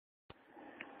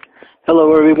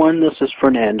Hello everyone, this is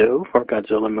Fernando for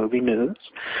Godzilla Movie News.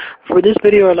 For this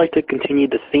video I'd like to continue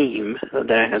the theme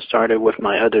that I had started with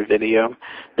my other video,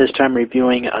 this time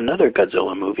reviewing another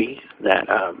Godzilla movie that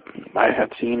I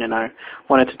have seen and I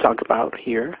wanted to talk about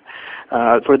here.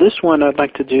 For this one I'd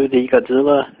like to do the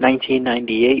Godzilla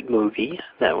 1998 movie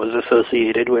that was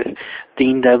associated with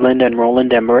Dean Devlin and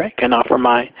Roland Emmerich and offer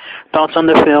my thoughts on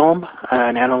the film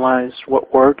and analyze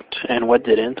what worked and what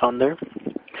didn't on there.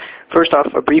 First off,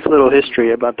 a brief little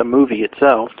history about the movie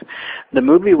itself. The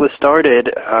movie was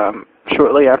started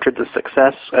shortly after the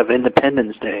success of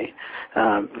Independence Day.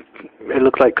 It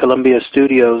looked like Columbia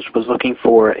Studios was looking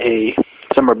for a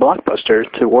summer blockbuster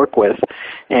to work with,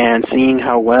 and seeing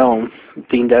how well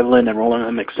Dean Devlin and Roland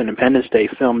Emmerich's Independence Day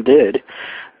film did,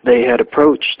 they had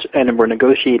approached and were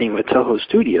negotiating with Toho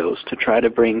Studios to try to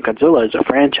bring Godzilla as a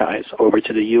franchise over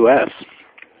to the U.S.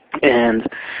 And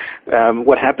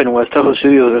what happened was Toho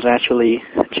Studios was actually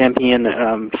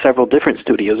championing several different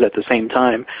studios at the same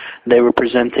time. They were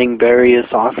presenting various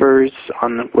offers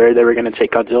on where they were going to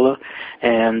take Godzilla,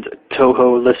 and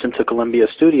Toho listened to Columbia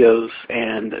Studios,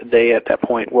 and they at that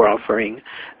point were offering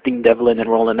Dean Devlin and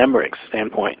Roland Emmerich's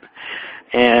standpoint.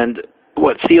 And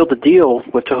what sealed the deal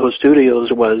with Toho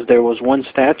Studios was there was one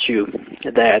statue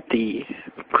that the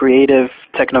creative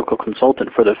technical consultant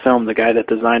for the film, the guy that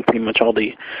designed pretty much all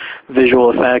the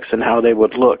visual effects and how they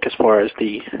would look as far as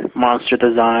the monster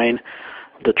design,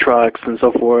 the trucks and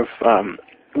so forth,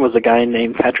 was a guy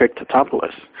named Patrick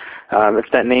Tatopoulos. If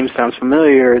that name sounds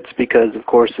familiar, it's because, of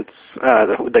course, it's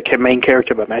the main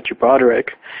character by Matthew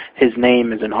Broderick. His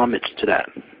name is an homage to that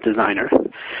designer.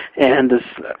 And this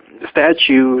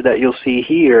statue that you'll see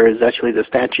here is actually the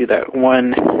statue that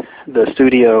won the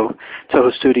studio,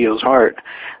 Toho Studios' heart.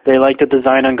 They liked the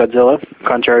design on Godzilla,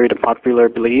 contrary to popular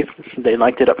belief. They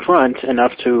liked it up front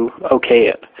enough to okay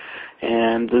it.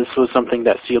 And this was something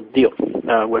that sealed the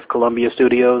deal with Columbia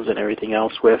Studios and everything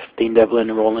else with Dean Devlin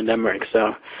and Roland Emmerich.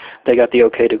 So they got the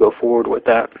okay to go forward with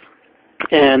that.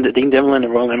 And Dean Devlin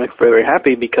and Roland Emmerich were very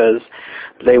happy because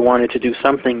they wanted to do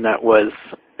something that was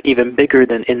even bigger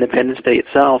than Independence Day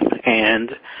itself.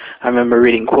 And I remember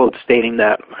reading quotes stating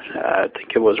that, I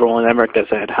think it was Roland Emmerich that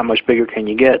said, how much bigger can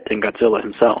you get than Godzilla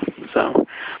himself? So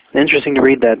interesting to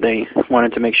read that they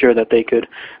wanted to make sure that they could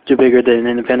do bigger than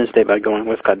Independence Day by going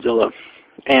with Godzilla.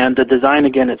 And the design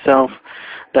again itself,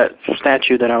 that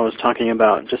statue that I was talking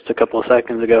about just a couple of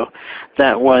seconds ago,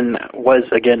 that one was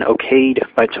again okayed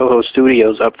by Toho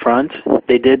Studios up front.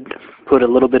 They did put a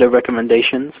little bit of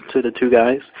recommendations to the two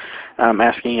guys,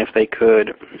 asking if they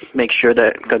could make sure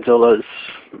that Godzilla's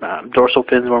dorsal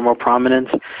fins were more prominent.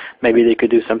 Maybe they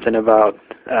could do something about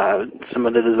some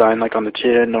of the design, like on the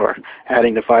chin, or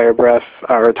adding the fire breath,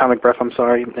 or atomic breath, I'm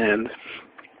sorry, and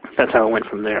that's how it went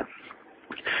from there.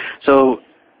 So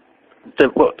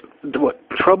what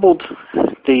troubled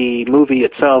the movie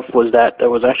itself was that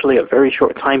there was actually a very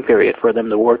short time period for them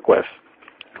to work with.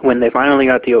 When they finally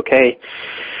got the okay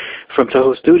from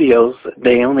Toho Studios,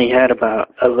 they only had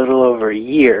about a little over a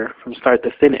year from start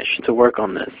to finish to work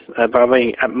on this.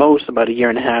 Probably at most about a year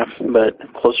and a half, but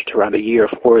closer to around a year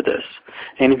for this.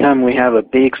 Anytime we have a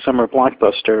big summer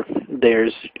blockbuster,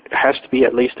 has to be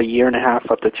at least a year and a half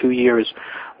up to 2 years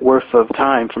worth of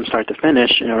time from start to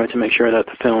finish in order to make sure that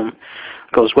the film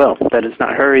goes well, that it's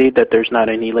not hurried, that there's not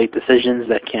any late decisions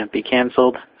that can't be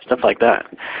canceled, stuff like that.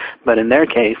 But in their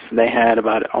case, they had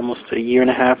about almost a year and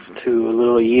a half to a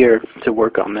little year to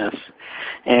work on this.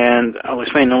 And I'll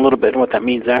explain a little bit what that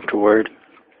means afterward.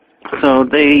 So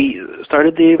they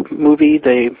started the movie,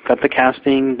 they got the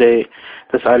casting, they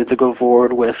decided to go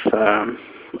forward with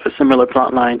a similar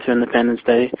plot line to Independence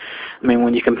Day. I mean,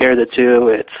 when you compare the two,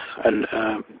 it's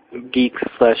a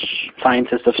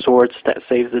geek/scientist of sorts that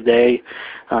saves the day,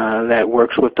 that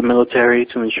works with the military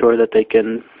to ensure that they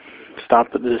can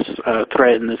stop this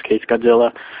threat, in this case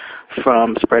Godzilla,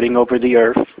 from spreading over the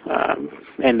earth,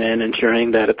 and then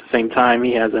ensuring that at the same time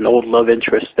he has an old love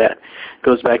interest that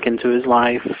goes back into his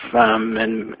life,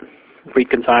 and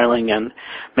reconciling and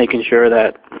making sure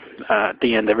that at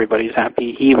the end everybody's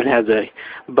happy. He even has a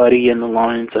buddy in the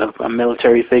lines of a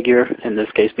military figure, in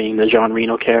this case being the Jean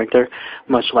Reno character,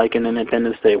 much like in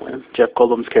Independence Day when Jeff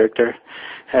Goldblum's character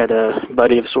had a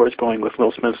buddy of sorts going with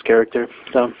Will Smith's character.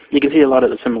 So you can see a lot of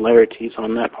the similarities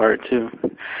on that part too.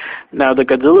 Now the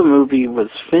Godzilla movie was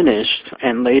finished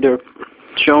and later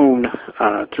shown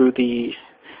through the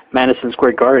Madison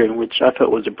Square Garden, which I thought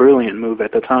was a brilliant move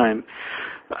at the time.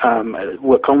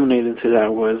 What culminated to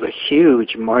that was a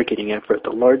huge marketing effort,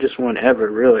 the largest one ever,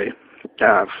 really,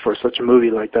 for such a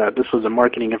movie like that. This was a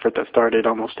marketing effort that started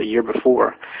almost a year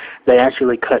before. They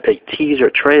actually cut a teaser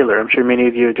trailer. I'm sure many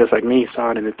of you, just like me,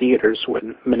 saw it in the theaters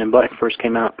when Men in Black first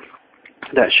came out.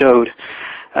 That showed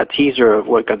a teaser of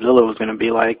what Godzilla was going to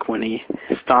be like when he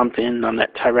stomped in on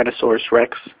that Tyrannosaurus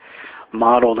Rex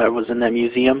model that was in that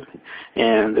museum.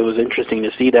 And it was interesting to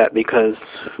see that because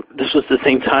this was the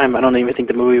same time, I don't even think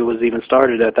the movie was even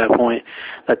started at that point,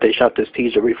 that they shot this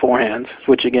teaser beforehand,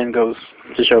 which again goes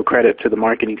to show credit to the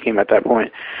marketing team at that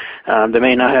point. They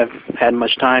may not have had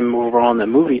much time overall in the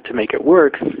movie to make it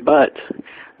work, but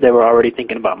they were already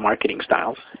thinking about marketing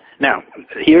styles. Now,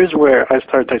 here's where I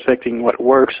start dissecting what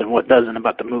works and what doesn't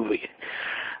about the movie.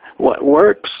 What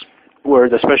works were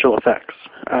the special effects.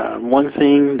 One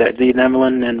thing that Dean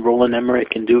Devlin and Roland Emmerich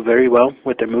can do very well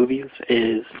with their movies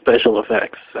is special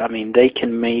effects. I mean, they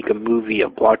can make a movie a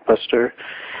blockbuster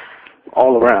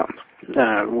all around.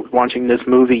 Watching this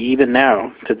movie, even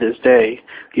now, to this day,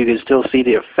 you can still see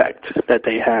the effect that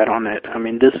they had on it. I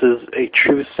mean, this is a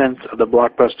true sense of the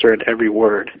blockbuster in every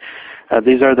word.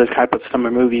 These are the type of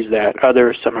summer movies that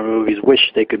other summer movies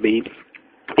wish they could be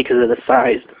because of the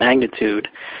size, the magnitude,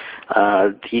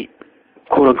 the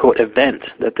quote-unquote event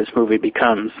that this movie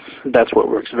becomes. That's what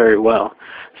works very well.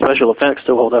 Special effects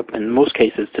still hold up in most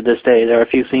cases to this day. There are a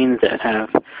few scenes that have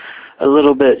a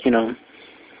little bit,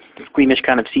 squeamish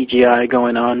kind of CGI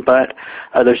going on, but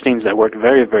other scenes that work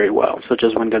very, very well, such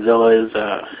as when Godzilla is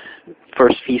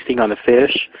first feasting on the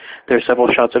fish. There are several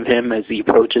shots of him as he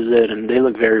approaches it, and they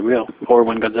look very real. Or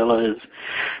when Godzilla is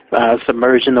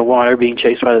submerged in the water being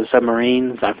chased by the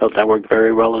submarines, I felt that worked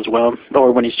very well as well.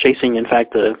 Or when he's chasing, in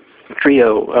fact, the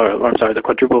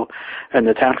quadruple and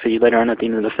the taxi later on at the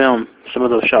end of the film, some of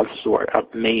those shots were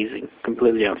amazing,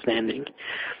 completely outstanding.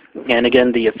 And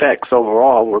again, the effects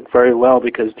overall work very well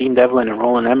because Dean Devlin and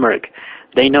Roland Emmerich,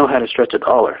 they know how to stretch a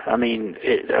dollar. I mean,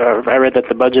 I read that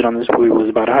the budget on this movie was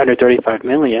about $135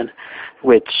 million,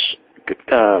 which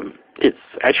it's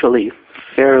actually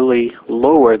fairly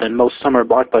lower than most summer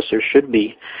blockbusters should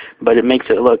be, but it makes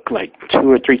it look like 2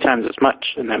 or 3 times as much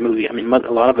in that movie. I mean,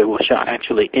 a lot of it was shot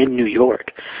actually in New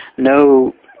York.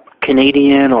 No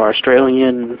Canadian or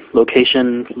Australian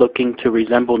location looking to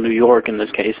resemble New York in this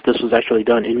case. This was actually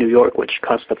done in New York, which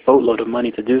cost a boatload of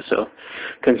money to do so,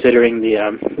 considering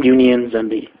the unions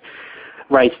and the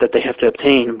rights that they have to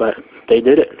obtain, but they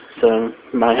did it. So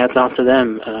my hats off to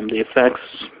them. The effects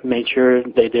made sure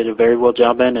they did a very well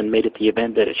job in and made it the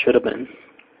event that it should have been.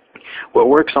 What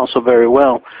works also very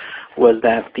well was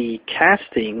that the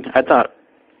casting, I thought,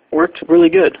 worked really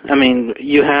good. I mean,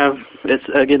 it's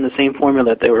again the same formula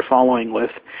that they were following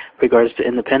with regards to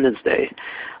Independence Day.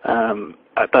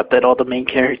 I thought that all the main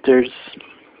characters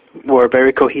were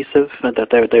very cohesive and that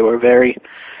they were very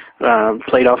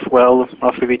played off well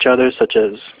off of each other, such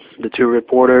as the 2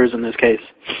 reporters in this case,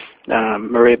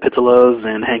 Maria Pitalo's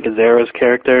and Hank Azaro's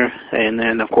character, and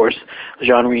then of course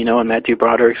Jean Reno and Matthew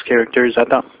Broderick's characters. I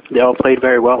thought they all played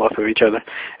very well off of each other.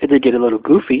 It did get a little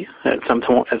goofy at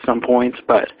some points,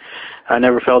 but I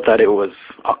never felt that it was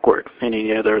awkward in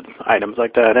any other items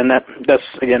like that. And that's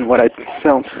again what I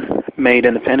felt made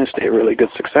Independence Day a really good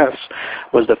success,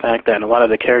 was the fact that a lot of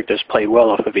the characters played well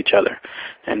off of each other,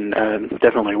 and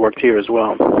definitely worked here as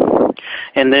well.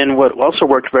 And then what also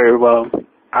worked very well,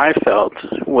 I felt,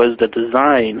 was the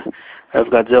design of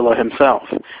Godzilla himself.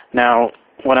 Now,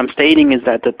 what I'm stating is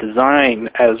that the design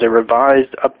as a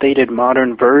revised, updated,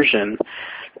 modern version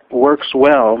works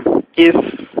well if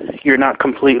you're not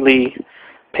completely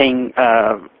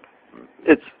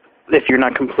if you're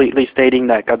not completely stating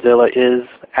that Godzilla is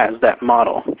as that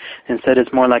model. Instead,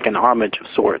 it's more like an homage of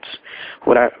sorts.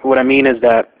 What I mean is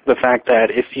that the fact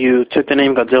that if you took the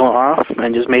name Godzilla off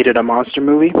and just made it a monster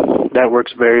movie, that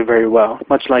works very, very well.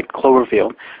 Much like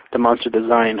Cloverfield, the monster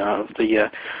design of the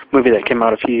movie that came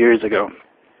out a few years ago.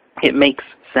 It makes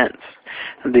sense.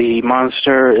 The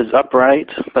monster is upright,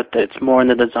 but it's more in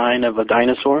the design of a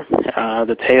dinosaur.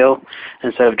 The tail,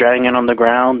 instead of dragging it on the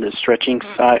ground, is stretching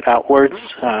side outwards.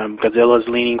 Godzilla is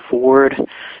leaning forward.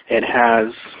 It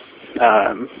has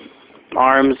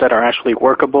arms that are actually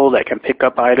workable, that can pick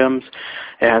up items.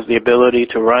 It has the ability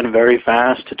to run very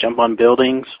fast, to jump on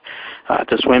buildings,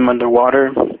 to swim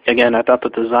underwater. Again, I thought the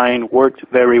design worked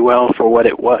very well for what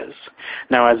it was.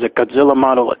 Now, as a Godzilla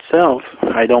model itself,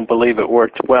 I don't believe it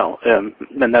worked well, and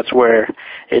that's where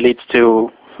it leads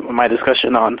to my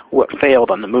discussion on what failed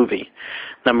on the movie.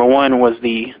 Number one was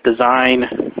the design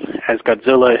as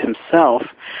Godzilla himself.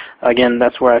 Again,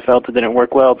 that's where I felt it didn't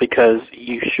work well, because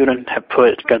you shouldn't have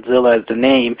put Godzilla as the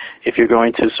name if you're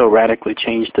going to so radically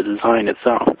change the design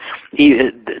itself.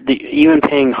 even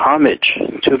paying homage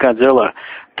to Godzilla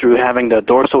through having the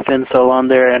dorsal fin cell on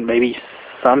there and maybe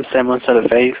some semblance of the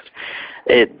face,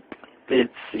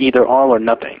 it's either all or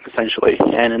nothing, essentially.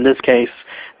 And in this case,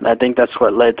 I think that's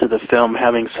what led to the film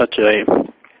having such a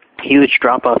huge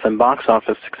drop-off in box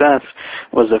office success,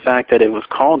 was the fact that it was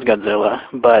called Godzilla,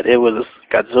 but it was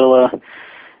Godzilla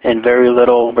and very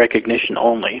little recognition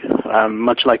only.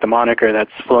 Much like the moniker that's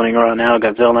floating around now,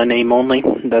 Godzilla name only,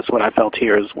 that's what I felt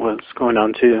here was going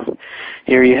on too.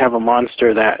 Here you have a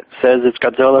monster that says it's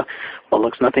Godzilla, but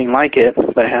looks nothing like it,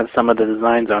 but has some of the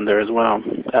designs on there as well.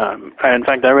 In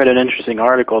fact, I read an interesting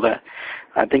article that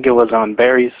I think it was on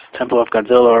Barry's Temple of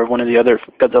Godzilla or one of the other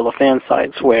Godzilla fan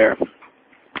sites, where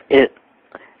it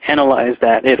analyzed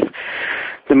that if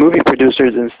the movie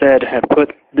producers instead had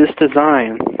put this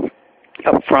design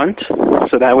up front,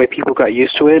 so that way people got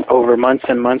used to it over months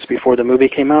and months before the movie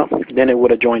came out, then it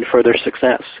would have joined further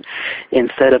success.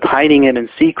 Instead of hiding it in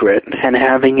secret and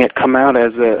having it come out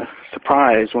as a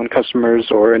surprise when customers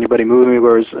or anybody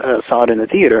moviegoers saw it in the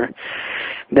theater,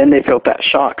 then they felt that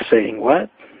shock, saying, "What?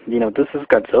 You know, this is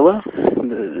Godzilla?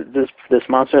 This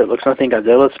monster that looks nothing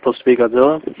Godzilla, it's supposed to be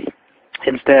Godzilla?"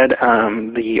 Instead,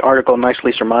 the article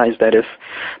nicely surmised that if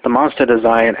the monster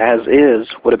design as is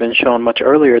would have been shown much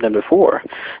earlier than before,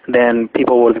 then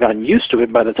people would have gotten used to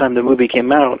it by the time the movie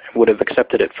came out and would have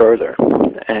accepted it further.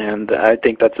 And I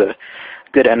think that's a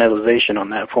good analyzation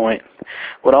on that point.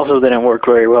 What also didn't work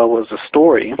very well was the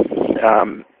story.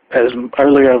 As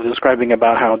earlier I was describing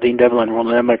about how Dean Devlin and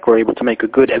Roland Emmerich were able to make a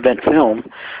good event film,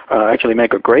 actually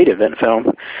make a great event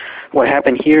film, what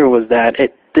happened here was that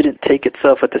it didn't take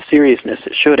itself at the seriousness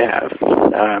it should have.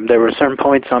 There were certain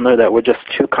points on there that were just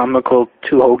too comical,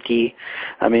 too hokey.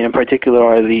 I mean, in particular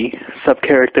are the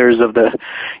sub-characters of the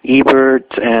Ebert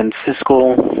and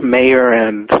Siskel mayor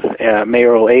and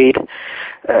mayoral aide.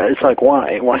 It's like,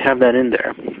 why? Why have that in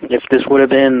there? If this would have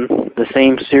been the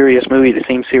same serious movie, the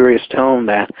same serious tone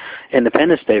that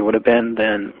Independence Day would have been,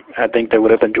 then I think they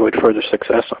would have enjoyed further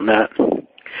success on that.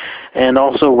 And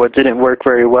also what didn't work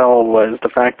very well was the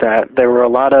fact that there were a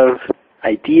lot of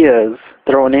ideas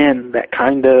thrown in that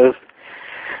kind of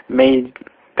made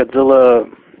Godzilla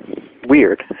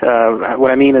weird.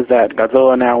 What I mean is that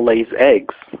Godzilla now lays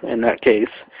eggs in that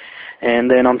case. And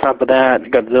then on top of that,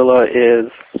 Godzilla is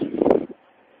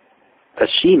a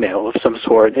she-male of some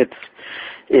sort.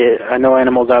 I know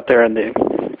animals out there in the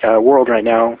world right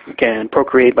now can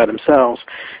procreate by themselves.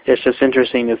 It's just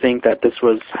interesting to think that this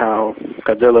was how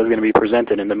Godzilla is going to be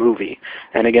presented in the movie.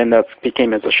 And again, that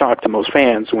became as a shock to most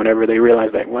fans whenever they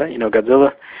realized that, what, Godzilla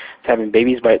is having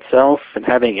babies by itself and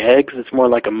having eggs. It's more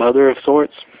like a mother of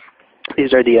sorts.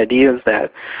 These are the ideas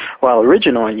that, while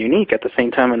original and unique at the same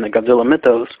time in the Godzilla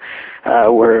mythos,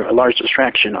 were a large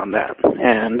distraction on that.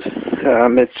 And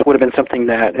it would have been something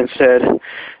that instead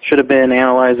should have been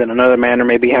analyzed in another manner,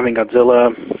 maybe having Godzilla,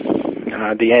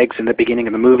 the eggs in the beginning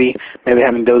of the movie, maybe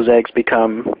having those eggs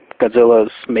become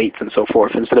Godzilla's mates and so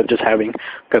forth, instead of just having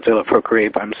Godzilla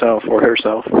procreate by himself or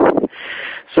herself.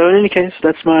 So in any case,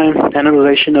 that's my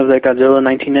analyzation of the Godzilla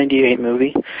 1998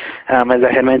 movie. As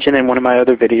I had mentioned in one of my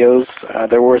other videos,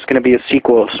 there was going to be a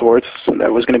sequel of sorts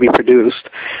that was going to be produced.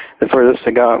 The furthest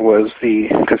it got was the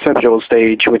conceptual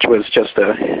stage, which was just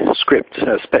a script,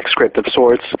 a spec script of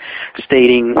sorts,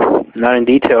 stating, not in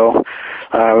detail,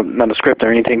 not a script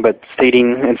or anything, but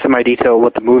stating in semi-detail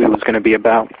what the movie was going to be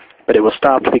about. But it was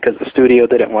stopped because the studio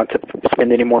didn't want to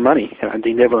spend any more money.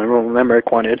 Dean Devlin and Roland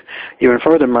Emmerich wanted even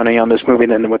further money on this movie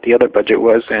than what the other budget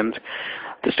was, and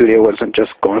the studio wasn't just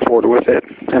going forward with it.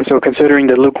 And so considering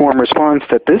the lukewarm response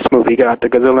that this movie got, the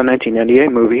Godzilla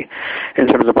 1998 movie, in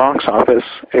terms of box office,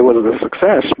 it was a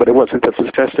success, but it wasn't the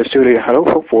success the studio had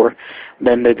hoped for.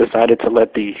 Then they decided to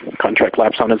let the contract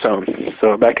lapse on its own.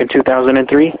 So back in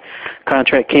 2003,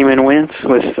 contract came and went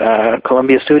with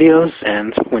Columbia Studios,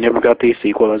 and we never got the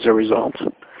sequel as a result.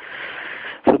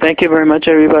 So thank you very much,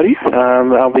 everybody.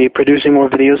 I'll be producing more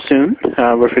videos soon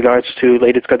with regards to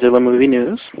latest Godzilla movie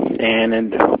news,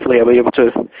 and hopefully I'll be able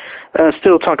to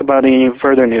still talk about any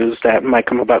further news that might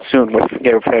come about soon with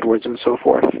Gareth Edwards and so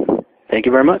forth. Thank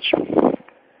you very much.